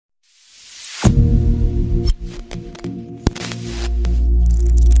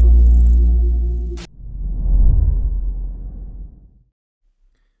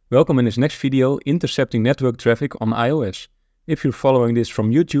Welcome in this next video, intercepting network traffic on iOS. If you're following this from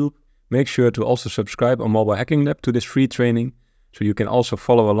YouTube, make sure to also subscribe on Mobile Hacking Lab to this free training, so you can also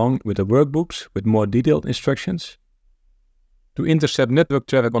follow along with the workbooks with more detailed instructions. To intercept network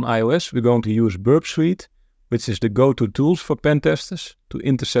traffic on iOS, we're going to use Burp Suite, which is the go-to tools for pen testers to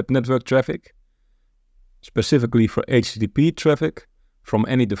intercept network traffic, specifically for HTTP traffic from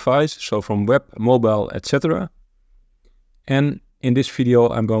any device, so from web, mobile, etc. And in this video,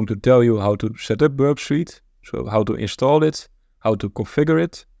 I'm going to tell you how to set up Burp Suite, so how to install it, how to configure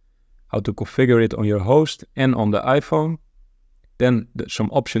it on your host and on the iPhone, then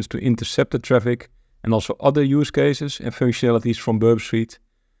some options to intercept the traffic, and also other use cases and functionalities from Burp Suite,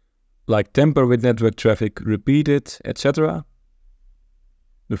 like tamper with network traffic, repeat it, etc.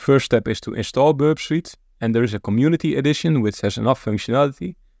 The first step is to install Burp Suite, and there is a community edition which has enough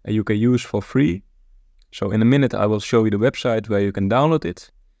functionality and you can use for free. So in a minute I will show you the website where you can download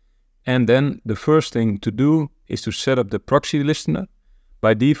it. And then the first thing to do is to set up the proxy listener.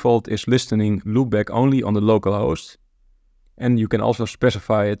 By default is listening loopback only on the local host. And you can also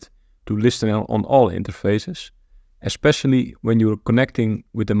specify it to listen on all interfaces, especially when you're connecting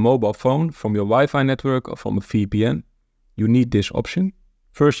with a mobile phone from your Wi-Fi network or from a VPN. You need this option.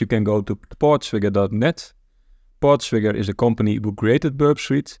 First you can go to portswigger.net. Portswigger is a company who created Burp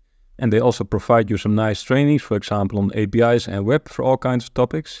Suite, and they also provide you some nice trainings, for example on APIs and web for all kinds of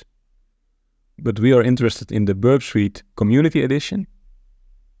topics. But we are interested in the Burp Suite Community Edition.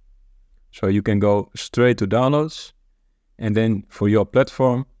 So you can go straight to downloads, and then for your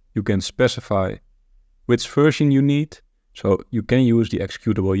platform you can specify which version you need. So you can use the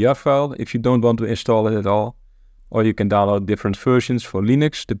executable YAR file if you don't want to install it at all, or you can download different versions for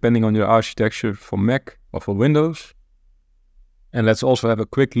Linux depending on your architecture, for Mac or for Windows. And let's also have a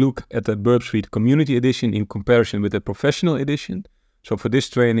quick look at the Burp Suite Community Edition in comparison with the Professional Edition. So for this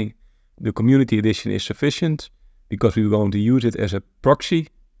training, the Community Edition is sufficient because we're going to use it as a proxy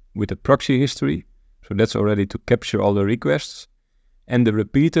with a proxy history. So that's already to capture all the requests. And the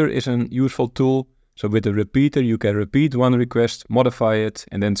repeater is a useful tool. So with the repeater, you can repeat one request, modify it,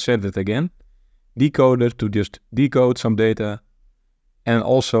 and then send it again. Decoder to just decode some data. And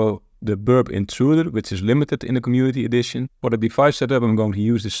also the Burp Intruder, which is limited in the Community Edition. For the device setup, I'm going to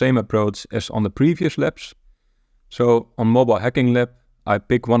use the same approach as on the previous labs. So on Mobile Hacking Lab, I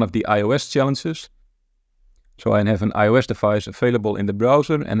pick one of the iOS challenges. So I have an iOS device available in the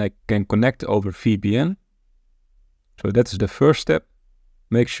browser and I can connect over VPN. So that's the first step.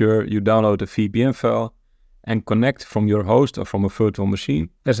 Make sure you download the VPN file and connect from your host or from a virtual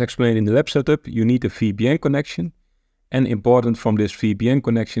machine. As explained in the lab setup, you need a VPN connection. And important from this VPN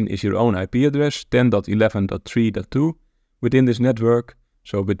connection is your own IP address, 10.11.3.2, within this network.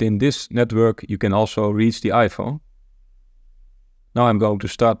 So within this network, you can also reach the iPhone. Now I'm going to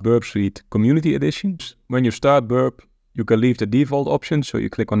start Burp Suite Community Edition. When you start Burp, you can leave the default option. So you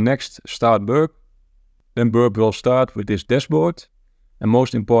click on Next, Start Burp. Then Burp will start with this dashboard. And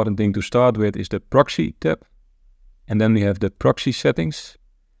most important thing to start with is the Proxy tab. And then we have the Proxy settings.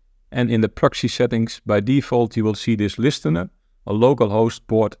 And in the proxy settings, by default, you will see this listener, a localhost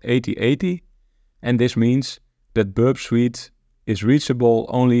port 8080. And this means that Burp Suite is reachable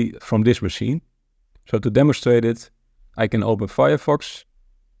only from this machine. So to demonstrate it, I can open Firefox.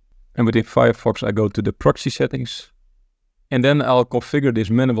 And within Firefox, I go to the proxy settings. And then I'll configure this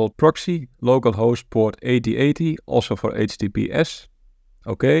manual proxy, localhost port 8080, also for HTTPS.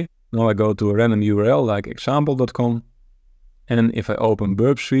 Okay, now I go to a random URL like example.com. And if I open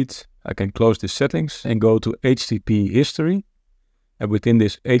Burp Suite, I can close the settings and go to HTTP history. And within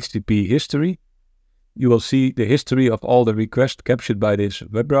this HTTP history, you will see the history of all the requests captured by this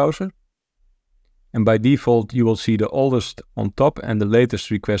web browser. And by default, you will see the oldest on top and the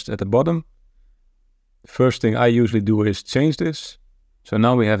latest request at the bottom. The first thing I usually do is change this. So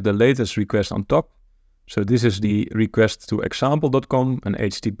now we have the latest request on top. So this is the request to example.com, an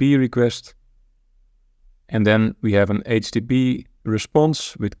HTTP request. And then we have an HTTP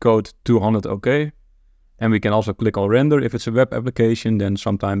response with code 200 OK. And we can also click on render. If it's a web application, then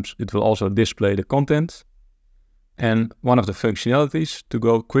sometimes it will also display the content. And one of the functionalities, to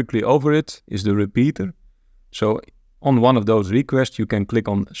go quickly over it, is the repeater. So on one of those requests, you can click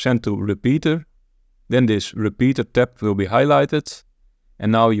on Send to Repeater. Then this Repeater tab will be highlighted.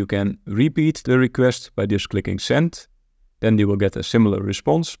 And now you can repeat the request by just clicking Send. Then you will get a similar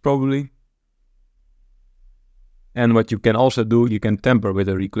response probably. And what you can also do, you can tamper with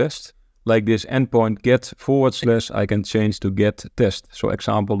a request. Like this endpoint get / I can change to get test. So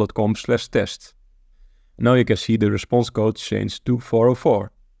example.com/test. Now you can see the response code changed to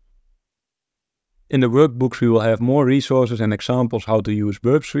 404. In the workbooks, we will have more resources and examples how to use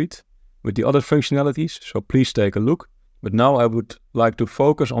Burp Suite with the other functionalities, so please take a look. But now I would like to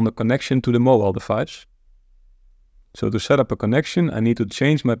focus on the connection to the mobile device. So to set up a connection, I need to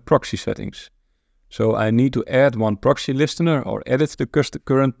change my proxy settings. So I need to add one proxy listener or edit the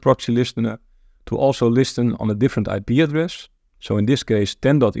current proxy listener to also listen on a different IP address. So in this case,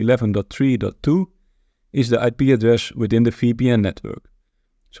 10.11.3.2 is the IP address within the VPN network.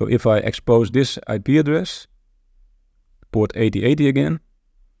 So if I expose this IP address, port 8080 again,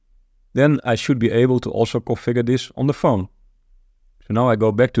 then I should be able to also configure this on the phone. So now I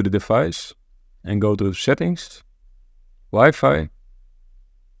go back to the device and go to Settings, Wi-Fi.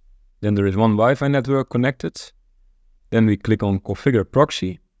 Then there is one Wi-Fi network connected. Then we click on Configure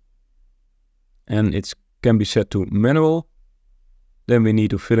Proxy. And it can be set to manual. Then we need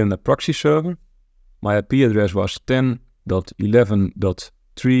to fill in a proxy server. My IP address was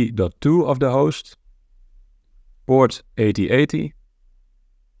 10.11.3.2 of the host. Port 8080.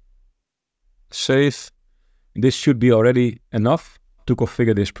 Save. This should be already enough to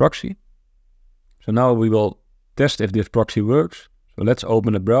configure this proxy. So now we will test if this proxy works. So let's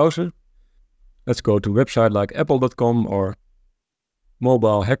open a browser. Let's go to a website like apple.com or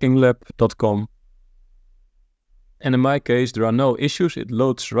mobilehackinglab.com. And in my case, there are no issues. It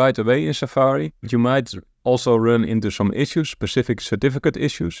loads right away in Safari. But you might also run into some issues, specific certificate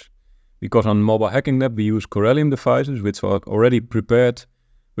issues. Because on Mobile Hacking Lab, we use Corellium devices, which are already prepared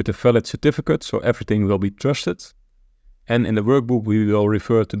with a valid certificate, so everything will be trusted. And in the workbook, we will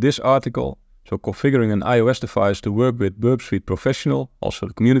refer to this article. So configuring an iOS device to work with Burp Suite Professional, also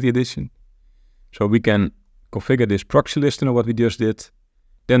the Community Edition. So we can configure this proxy listener, what we just did.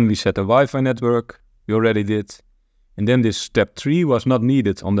 Then we set a Wi-Fi network, we already did. And then this step 3 was not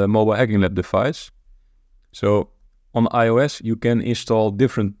needed on the Mobile Hacking Lab device. So on iOS, you can install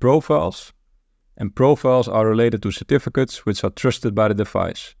different profiles. And profiles are related to certificates which are trusted by the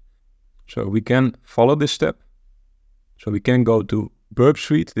device. So we can follow this step. So we can go to Burp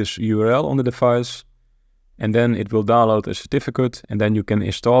Suite, this URL on the device, and then it will download a certificate, and then you can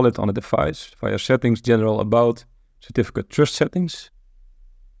install it on the device via Settings, General, About, Certificate Trust Settings.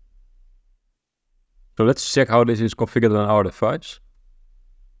 So let's check how this is configured on our device.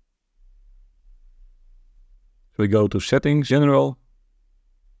 So we go to Settings, General,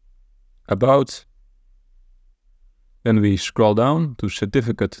 About, then we scroll down to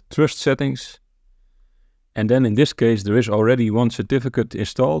Certificate Trust Settings, and then in this case there is already one certificate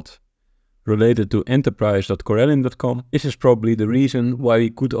installed related to enterprise.corellium.com. This is probably the reason why we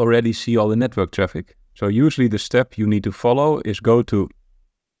could already see all the network traffic. So usually the step you need to follow is go to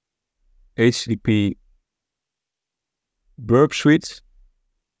HTTP Burp Suite,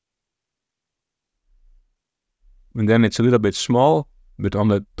 and then it's a little bit small, but on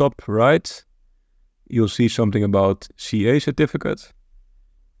the top right you'll see something about CA certificate,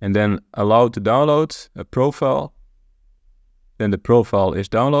 and then allow to download a profile. Then the profile is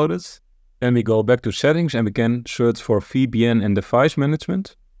downloaded. Then we go back to settings and we can search for VPN and device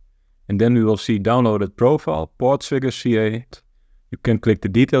management. And then we will see downloaded profile, port figure, CA. You can click the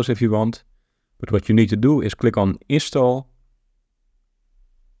details if you want, but what you need to do is click on install.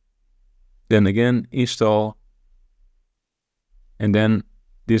 Then again, install. And then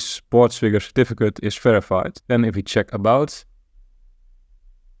this port figure certificate is verified. Then if we check about,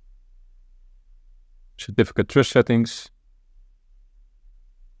 certificate trust settings,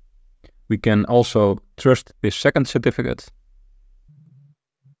 we can also trust this second certificate.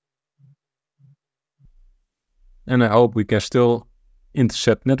 And I hope we can still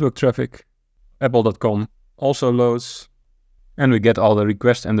intercept network traffic. Apple.com also loads. And we get all the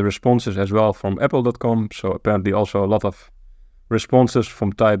requests and the responses as well from Apple.com. So apparently also a lot of responses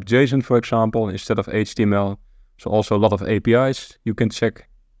from type JSON, for example, instead of HTML. So also a lot of APIs you can check.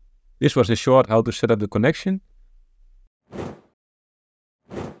 This was in short how to set up the connection.